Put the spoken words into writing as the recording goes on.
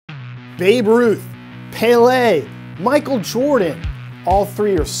Babe Ruth, Pele, Michael Jordan, all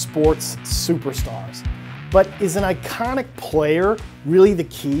three are sports superstars. But is an iconic player really the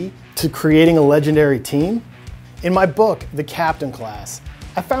key to creating a legendary team? In my book, The Captain Class,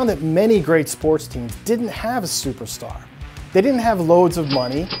 I found that many great sports teams didn't have a superstar. They didn't have loads of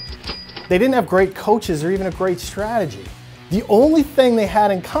money. They didn't have great coaches or even a great strategy. The only thing they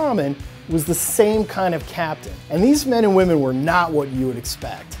had in common was the same kind of captain. And these men and women were not what you would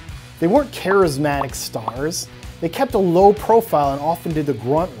expect. They weren't charismatic stars. They kept a low profile and often did the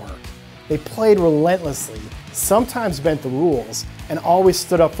grunt work. They played relentlessly, sometimes bent the rules, and always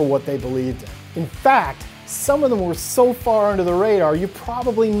stood up for what they believed in. In fact, some of them were so far under the radar you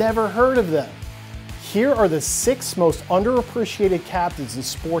probably never heard of them. Here are the 6 most underappreciated captains in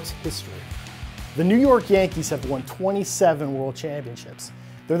sports history. The New York Yankees have won 27 world championships.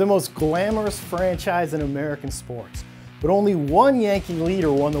 They're the most glamorous franchise in American sports, but only one Yankee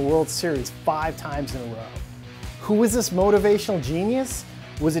leader won the World Series 5 times in a row. Who was this motivational genius?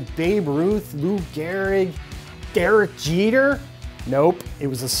 Was it Babe Ruth, Lou Gehrig, Derek Jeter? Nope, it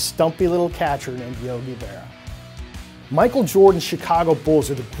was a stumpy little catcher named Yogi Berra. Michael Jordan's Chicago Bulls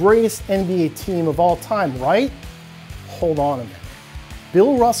are the greatest NBA team of all time, right? Hold on a minute.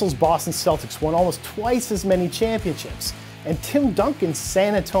 Bill Russell's Boston Celtics won almost twice as many championships, and Tim Duncan's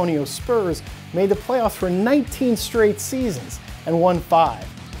San Antonio Spurs made the playoffs for 19 straight seasons and won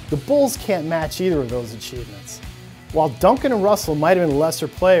 5. The Bulls can't match either of those achievements. While Duncan and Russell might have been lesser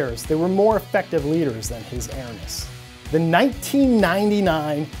players, they were more effective leaders than his airness. The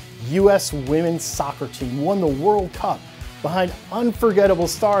 1999 U.S. women's soccer team won the World Cup behind unforgettable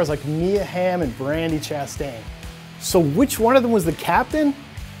stars like Mia Hamm and Brandi Chastain. So which one of them was the captain?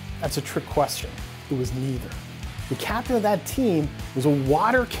 That's a trick question. It was neither. The captain of that team was a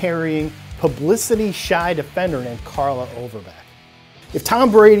water-carrying, publicity-shy defender named Carla Overbeck. If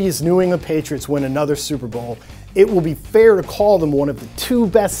Tom Brady's New England Patriots win another Super Bowl, it will be fair to call them one of the 2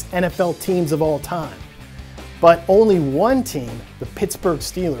 best NFL teams of all time. But only one team, the Pittsburgh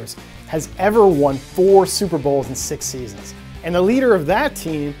Steelers, has ever won 4 Super Bowls in 6 seasons. And the leader of that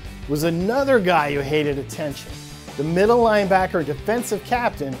team was another guy who hated attention, the middle linebacker and defensive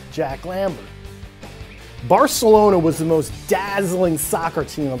captain, Jack Lambert. Barcelona was the most dazzling soccer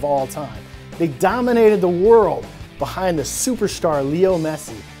team of all time. They dominated the world behind the superstar Leo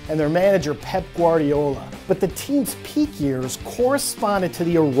Messi and their manager Pep Guardiola. But the team's peak years corresponded to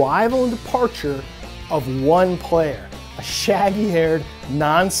the arrival and departure of one player, a shaggy-haired,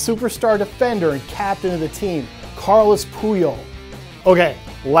 non-superstar defender and captain of the team, Carlos Puyol. Okay,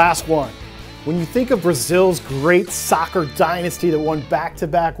 last one. When you think of Brazil's great soccer dynasty that won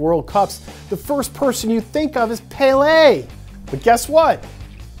back-to-back World Cups, the first person you think of is Pele. But guess what?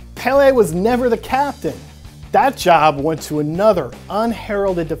 Pele was never the captain. That job went to another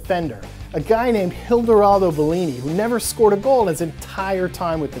unheralded defender, a guy named Hildaraldo Bellini, who never scored a goal in his entire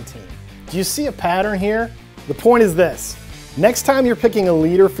time with the team. Do you see a pattern here? The point is this: next time you're picking a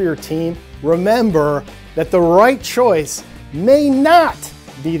leader for your team, remember that the right choice may not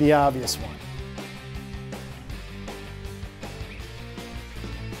be the obvious one.